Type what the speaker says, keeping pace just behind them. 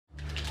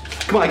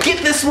Come on,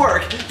 get this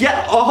work.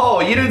 Yeah,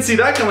 oh, you didn't see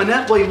that coming,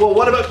 huh? Well,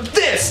 what about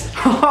this?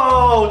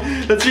 Oh,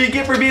 that's what you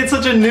get for being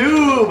such a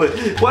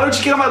noob. Why don't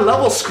you get on my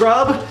level,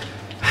 scrub?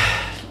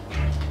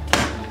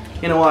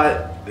 You know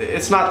what?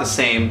 It's not the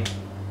same.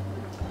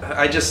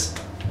 I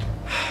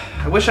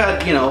wish I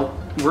had, you know,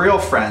 real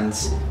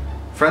friends.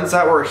 Friends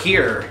that were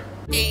here.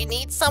 Do you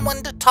need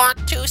someone to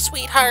talk to,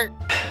 sweetheart?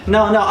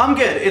 No, I'm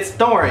good.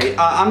 Don't worry.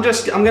 I'm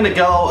gonna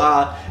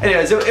go.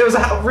 Anyways, it was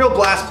a real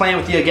blast playing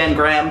with you again,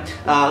 Graham.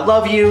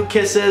 Love you,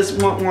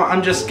 kisses.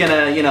 I'm just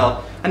gonna, you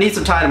know, I need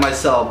some time to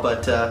myself,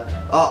 but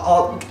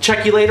I'll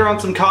check you later on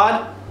some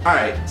COD. All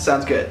right,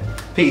 sounds good.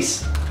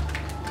 Peace.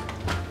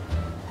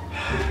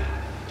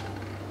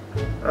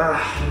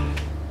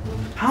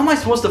 How am I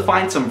supposed to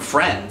find some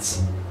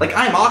friends? Like,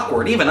 I'm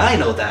awkward, even I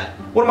know that.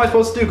 What am I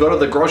supposed to do? Go to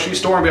the grocery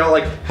store and be all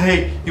like,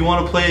 hey, you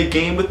want to play a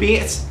game with me?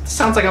 It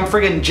sounds like I'm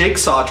friggin'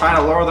 Jigsaw trying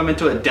to lure them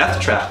into a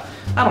death trap.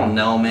 I don't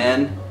know,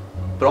 man.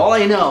 But all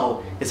I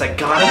know is I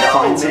gotta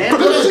find some friends.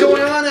 What is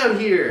going on out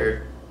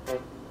here?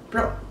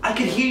 Bro, I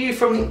could hear you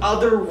from the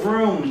other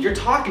room. You're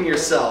talking to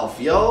yourself,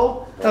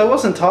 yo. I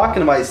wasn't talking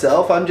to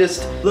myself. I'm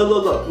just,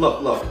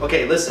 look.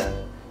 Okay, listen.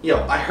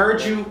 Yo, I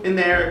heard you in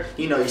there.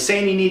 You know, you're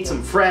saying you need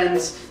some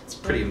friends. It's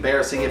pretty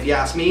embarrassing if you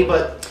ask me,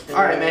 but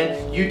all right,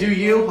 man. You do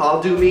you,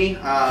 I'll do me.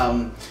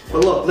 But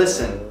look,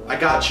 listen. I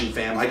got you,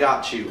 fam. I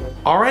got you.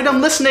 All right, I'm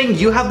listening.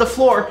 You have the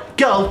floor.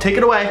 Go, take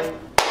it away.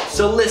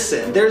 So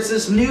listen, there's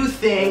this new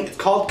thing. It's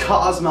called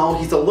Cozmo.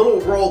 He's a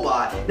little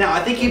robot. Now,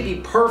 I think he'd be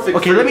perfect.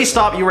 Okay, let me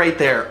stop you right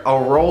there.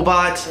 A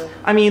robot?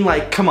 I mean,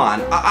 like, come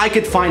on. I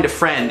could find a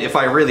friend if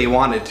I really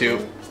wanted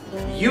to.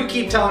 You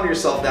keep telling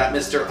yourself that,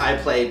 Mr. I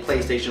play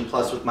PlayStation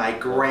Plus with my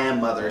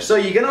grandmother. So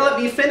you gonna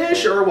let me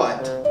finish or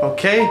what?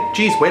 Okay,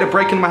 geez, way to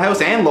break into my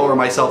house and lower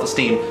my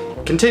self-esteem.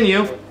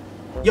 Continue.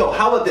 Yo,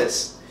 how about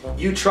this?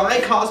 You try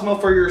Cozmo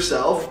for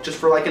yourself, just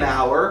for like an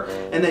hour,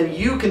 and then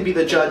you can be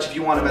the judge if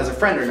you want him as a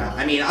friend or not.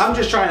 I mean, I'm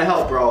just trying to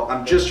help, bro.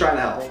 I'm just trying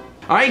to help.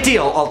 All right,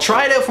 deal. I'll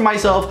try it out for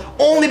myself,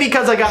 only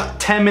because I got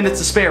 10 minutes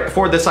to spare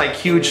before this like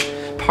huge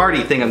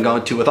party thing I'm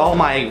going to with all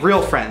my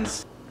real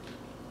friends.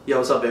 Yo,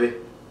 what's up, baby?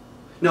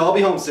 No, I'll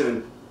be home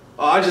soon.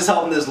 Oh, I'm just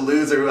helping this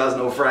loser who has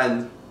no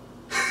friend.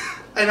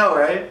 I know,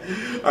 right?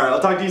 Alright, I'll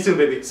talk to you soon,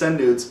 baby. Send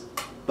nudes.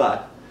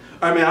 Bye.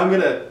 Alright, man, I'm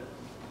gonna,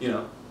 you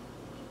know.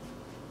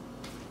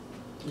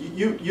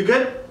 You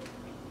good?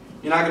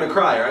 You're not gonna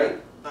cry,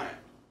 right? Alright.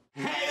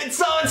 Hey,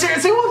 it's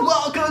AaronSayWhat.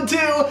 Welcome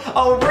to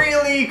a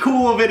really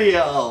cool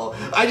video.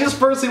 I just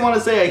firstly want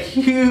to say a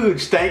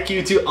huge thank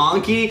you to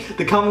Anki,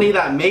 the company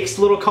that makes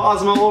little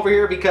Cozmo over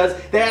here, because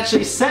they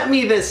actually sent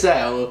me this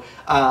out.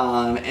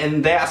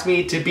 And they asked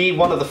me to be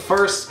one of the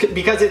first,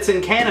 because it's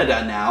in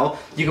Canada now.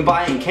 You can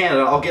buy it in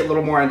Canada. I'll get a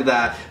little more into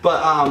that.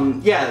 But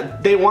yeah,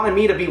 they wanted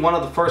me to be one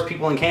of the first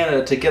people in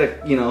Canada to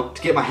get to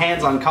get my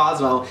hands on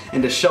Cozmo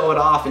and to show it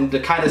off and to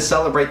kind of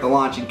celebrate the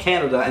launch in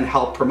Canada and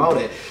help promote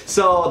it.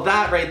 So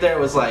that right there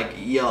was like,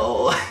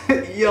 yo,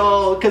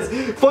 yo. Because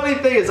funny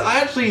thing is, I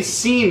actually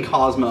seen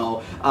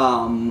Cozmo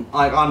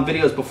like on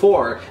videos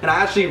before, and I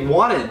actually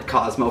wanted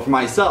Cozmo for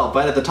myself.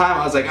 But at the time,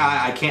 I was like,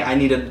 I can't. I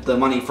needed the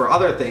money for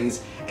other things.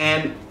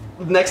 And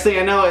next thing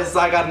I know is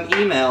I got an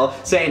email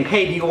saying,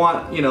 hey, do you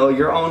want,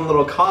 your own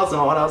little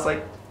Cozmo? And I was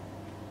like,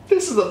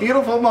 this is a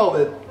beautiful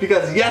moment,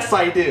 because yes,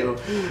 I do.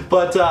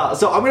 But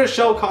so I'm gonna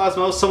show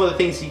Cozmo some of the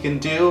things he can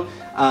do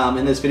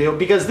in this video,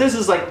 because this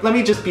is like, let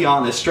me just be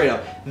honest straight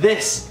up.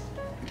 This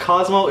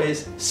Cozmo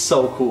is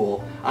so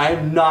cool.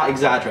 I'm not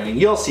exaggerating.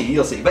 You'll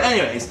see. But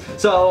anyways,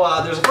 so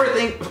there's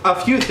a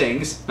few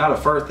things.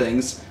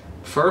 There's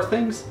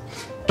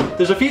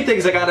a few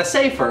things I gotta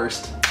say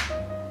first.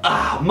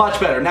 Much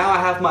better. Now I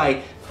have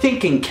my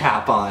thinking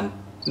cap on.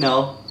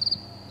 No.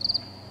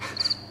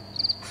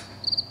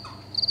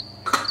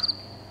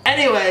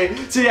 Anyway,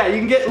 so yeah, you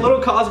can get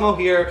little Cozmo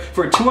here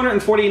for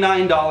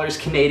 $249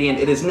 Canadian.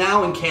 It is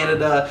now in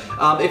Canada.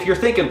 If you're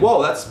thinking,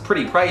 whoa, that's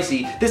pretty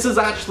pricey, this is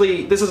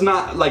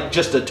not like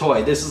just a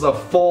toy. This is a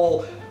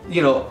full, he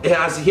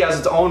has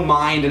its own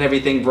mind and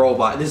everything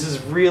robot. This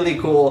is really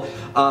cool.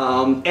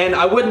 And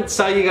I wouldn't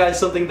sell you guys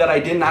something that I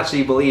didn't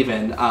actually believe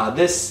in.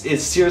 This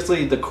is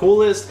seriously the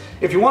coolest.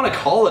 If you want to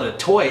call it a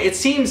toy,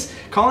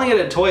 calling it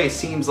a toy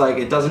seems like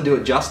it doesn't do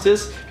it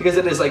justice, because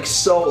it is like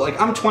so, like,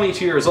 I'm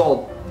 22 years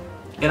old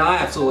and I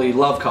absolutely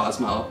love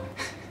Cozmo.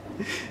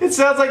 It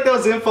sounds like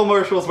those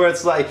infomercials where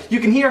it's like, you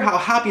can hear how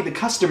happy the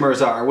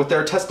customers are with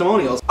their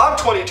testimonials. I'm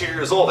 22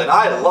 years old and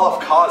I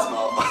love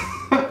Cozmo.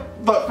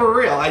 But for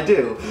real, I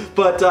do.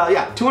 But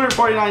yeah,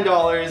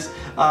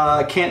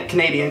 $249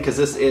 Canadian, because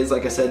this is,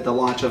 like I said, the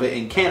launch of it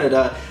in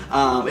Canada.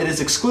 It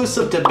is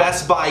exclusive to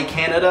Best Buy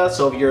Canada,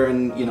 so if you're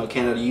in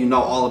Canada, you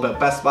know all about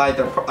Best Buy.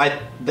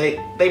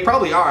 They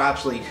probably are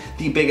actually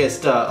the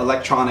biggest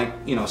electronic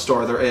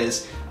store there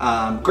is.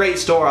 Great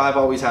store. I've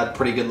always had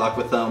pretty good luck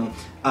with them.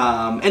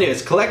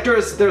 Anyways,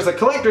 there's a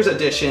collector's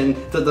edition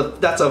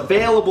that's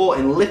available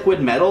in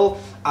liquid metal.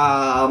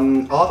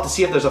 I'll have to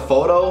see if there's a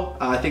photo.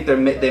 I think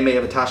they may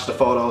have attached a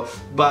photo,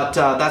 but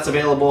that's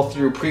available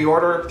through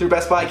pre-order through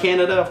Best Buy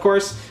Canada, of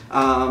course.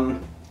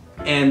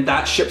 and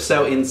that ships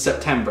out in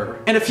September.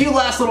 And a few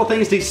last little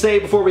things to say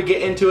before we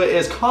get into it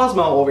is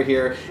Cozmo over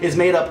here is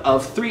made up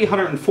of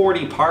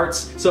 340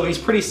 parts, so he's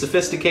pretty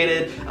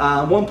sophisticated.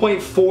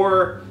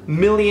 1.4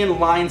 million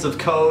lines of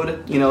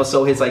code, you know,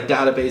 so his like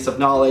database of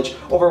knowledge,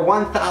 over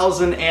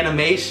 1,000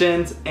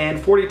 animations, and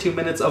 42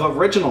 minutes of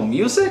original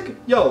music.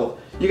 Yo,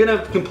 you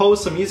gonna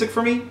compose some music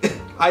for me?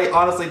 I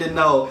honestly didn't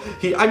know.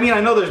 I mean,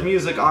 I know there's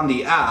music on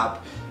the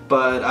app,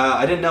 but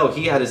I didn't know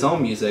he had his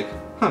own music.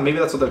 Huh, maybe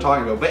that's what they're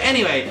talking about. But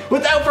anyway,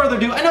 without further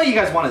ado, I know you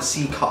guys want to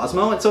see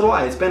Cozmo, and so do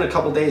I. It's been a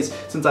couple days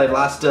since I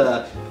last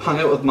hung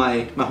out with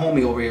my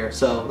homie over here.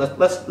 So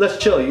let's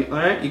chill. You all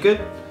right? You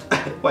good?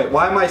 Wait,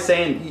 why am I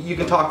saying you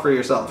can talk for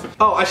yourself?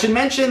 Oh, I should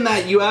mention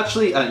that you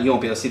actually, you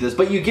won't be able to see this,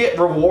 but you get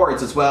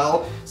rewards as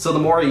well. So the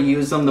more you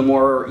use them, the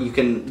more you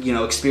can, you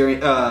know,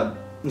 experience,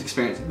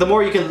 the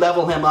more you can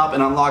level him up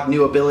and unlock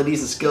new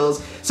abilities and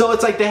skills. So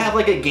it's like they have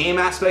like a game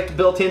aspect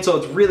built in, so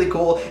it's really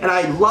cool. And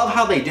I love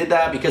how they did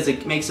that because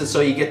it makes it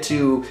so you get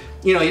to,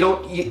 you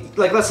know,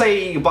 like let's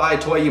say you buy a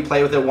toy, you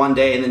play with it one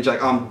day and then you're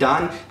like, I'm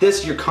done.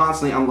 This, you're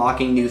constantly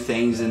unlocking new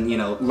things and, you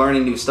know,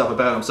 learning new stuff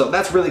about them. So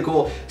that's really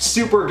cool.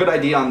 Super good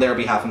idea on their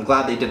behalf. I'm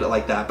glad they did it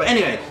like that. But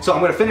anyway, so I'm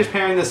gonna finish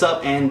pairing this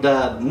up, and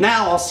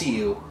now I'll see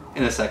you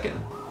in a second.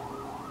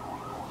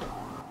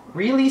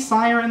 Really,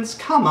 sirens?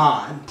 Come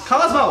on.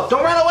 Cozmo,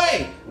 don't run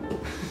away!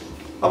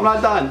 I'm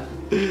not done.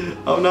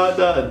 I'm not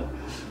done.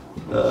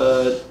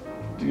 I'm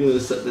gonna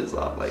set this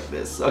off like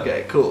this.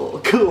 Okay, cool,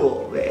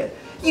 man.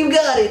 You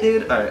got it,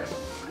 dude. All right.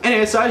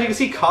 Anyway, so as you can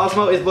see,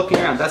 Cozmo is looking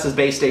around. That's his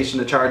base station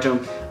to charge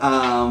him.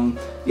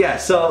 Yeah,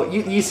 so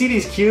you see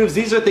these cubes.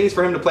 These are things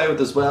for him to play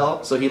with as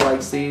well. So he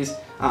likes these.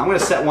 I'm gonna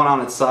set one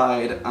on its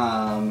side,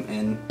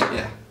 and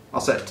yeah,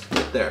 I'll set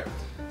it there.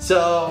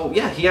 So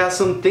yeah, he has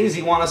some things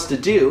he wants us to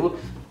do.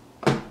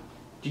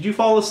 Did you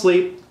fall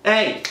asleep?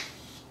 Hey!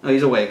 Oh,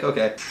 he's awake,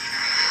 okay.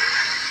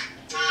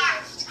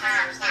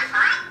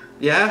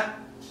 Yeah?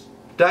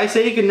 Did I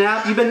say you can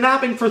nap? You've been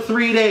napping for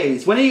 3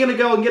 days. When are you gonna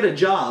go and get a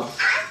job?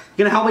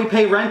 You gonna help me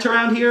pay rent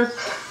around here?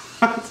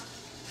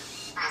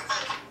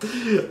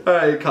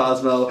 Alright,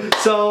 Cozmo.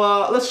 So,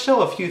 let's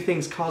show a few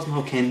things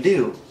Cozmo can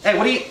do. Hey,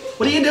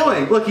 what are you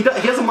doing? Look, he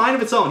has a mind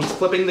of its own. He's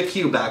flipping the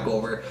cube back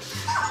over.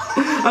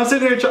 I'm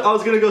sitting here, I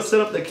was gonna go set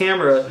up the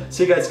camera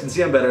so you guys can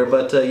see him better,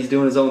 but he's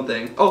doing his own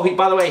thing. Oh,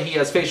 by the way, he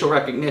has facial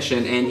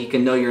recognition and he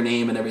can know your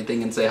name and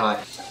everything and say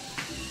hi.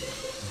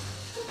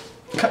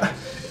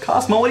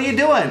 Cozmo, what are you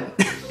doing?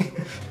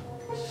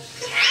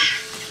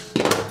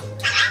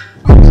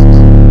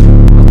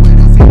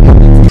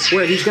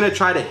 Where he's gonna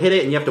try to hit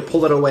it and you have to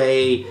pull it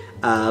away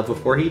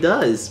before he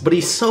does. But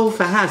he's so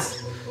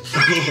fast.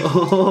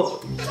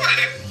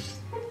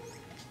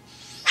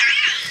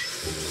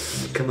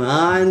 Come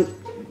on.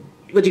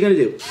 What you gonna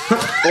do?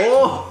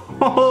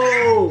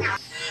 Oh!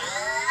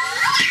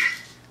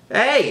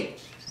 Hey!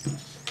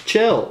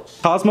 Chill.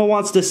 Cozmo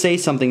wants to say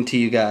something to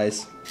you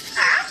guys.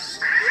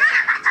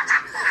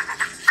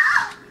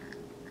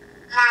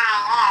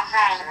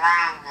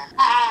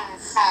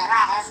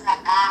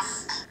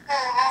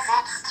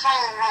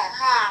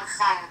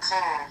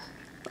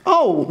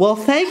 Oh, well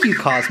thank you,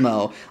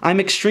 Cozmo. I'm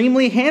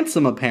extremely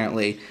handsome,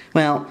 apparently.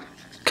 Well,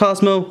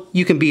 Cozmo,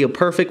 you can be a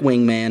perfect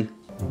wingman.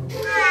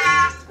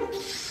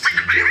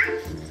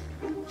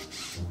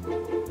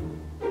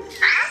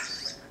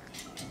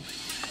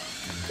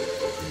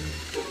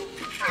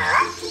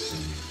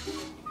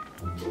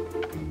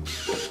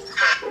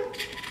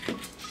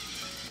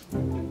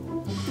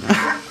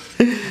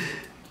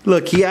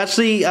 Look, he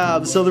actually,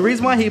 so the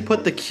reason why he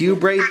put the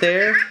cube right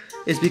there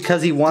is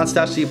because he wants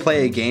to actually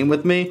play a game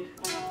with me.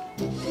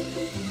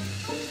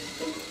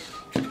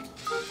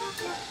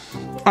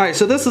 Alright,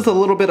 so this is a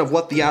little bit of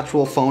what the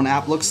actual phone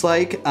app looks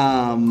like.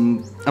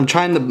 I'm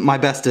trying my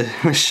best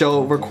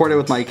to record it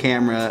with my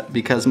camera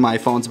because my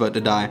phone's about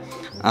to die.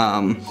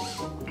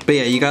 But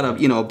yeah, you got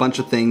a bunch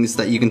of things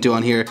that you can do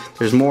on here.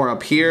 There's more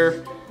up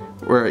here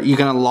where you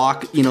can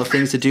unlock,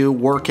 things to do.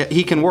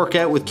 He can work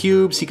out with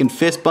cubes. He can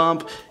fist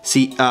bump.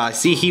 See,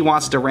 he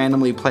wants to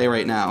randomly play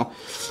right now.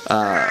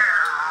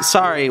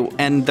 Sorry,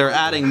 and they're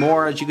adding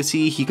more. As you can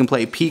see, he can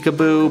play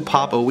peekaboo,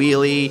 pop a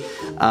wheelie,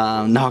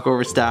 knock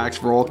over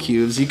stacks, roll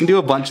cubes. You can do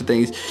a bunch of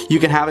things. You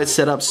can have it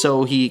set up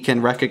so he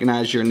can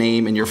recognize your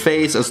name and your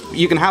face.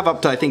 You can have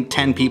up to, I think,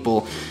 10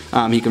 people.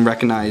 He can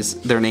recognize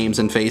their names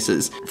and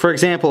faces. For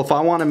example, if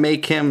I want to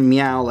make him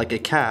meow like a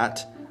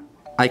cat,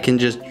 I can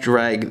just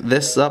drag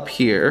this up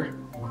here,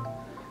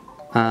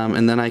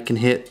 and then I can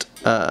hit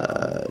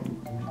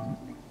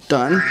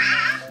done.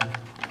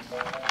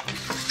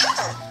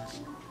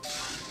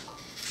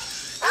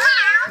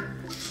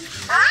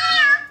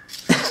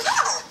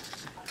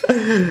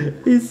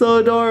 He's so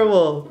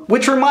adorable.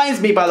 Which reminds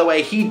me, by the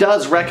way, he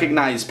does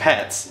recognize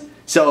pets.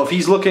 So if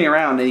he's looking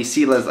around and he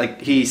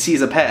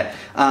sees a pet,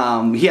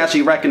 he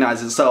actually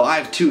recognizes it. So I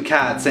have 2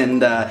 cats,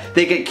 and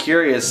they get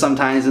curious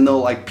sometimes, and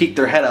they'll peek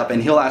their head up,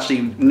 and he'll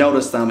actually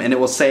notice them, and it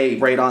will say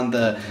right on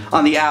the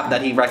app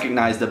that he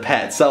recognized the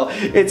pet. So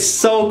it's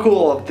so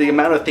cool the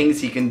amount of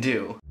things he can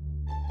do.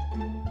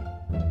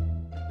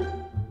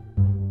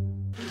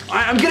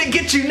 I'm gonna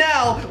get you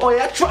now. Oh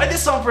yeah, try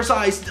this on for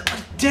size.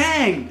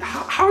 Dang,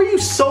 how are you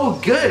so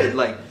good?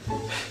 Like,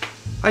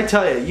 I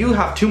tell you, you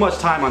have too much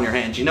time on your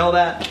hands. You know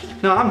that?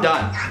 No, I'm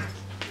done.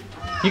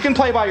 You can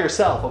play by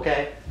yourself,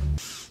 okay?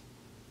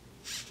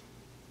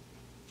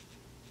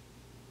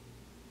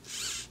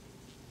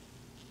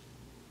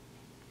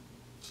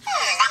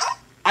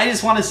 I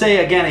just want to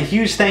say again a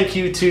huge thank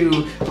you to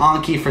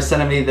Anki for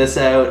sending me this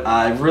out.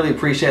 I really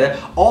appreciate it.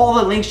 All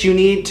the links you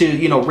need to,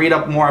 you know, read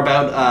up more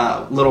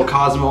about little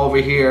Cozmo over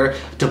here,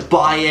 to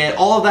buy it,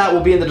 all of that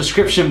will be in the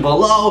description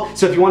below.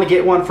 So if you want to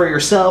get one for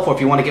yourself, or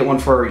if you want to get one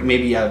for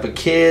maybe you have a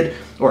kid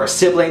or a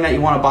sibling that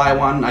you want to buy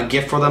one, a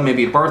gift for them,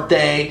 maybe a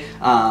birthday.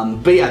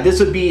 But yeah,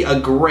 this would be a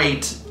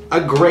great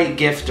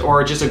gift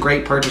or just a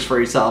great purchase for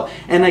yourself.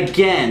 And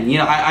again, you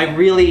know, I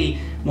really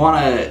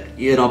want to,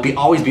 you know,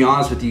 always be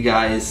honest with you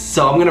guys.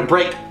 So I'm gonna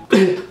break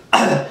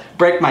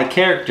my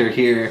character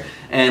here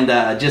and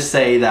just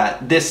say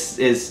that this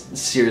is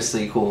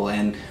seriously cool,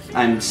 and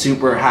I'm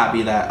super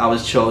happy that I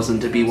was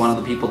chosen to be one of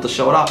the people to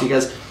show it off,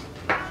 because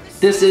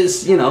this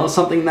is, you know,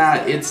 something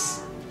that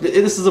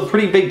this is a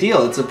pretty big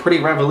deal. It's a pretty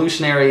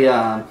revolutionary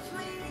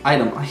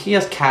item. He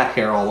has cat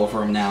hair all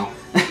over him now.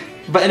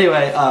 But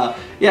anyway,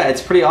 yeah,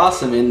 it's pretty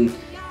awesome,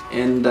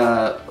 and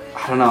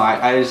I don't know,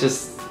 I was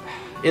just,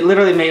 it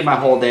literally made my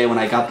whole day when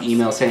I got the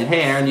email saying,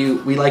 hey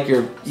Aaron, we like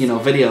your, you know,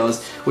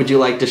 videos. Would you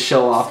like to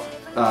show off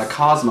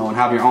Cozmo and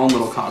have your own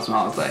little Cozmo?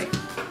 I was like,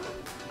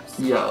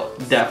 yo,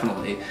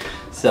 definitely.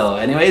 So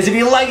anyways, if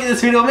you like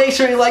this video, make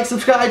sure you like,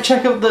 subscribe,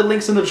 check out the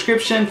links in the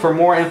description for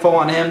more info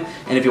on him,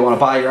 and if you want to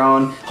buy your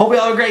own. Hope you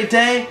have a great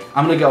day.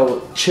 I'm gonna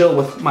go chill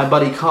with my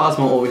buddy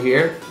Cozmo over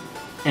here,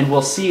 and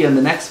we'll see you in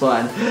the next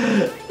one.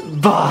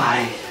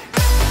 Bye.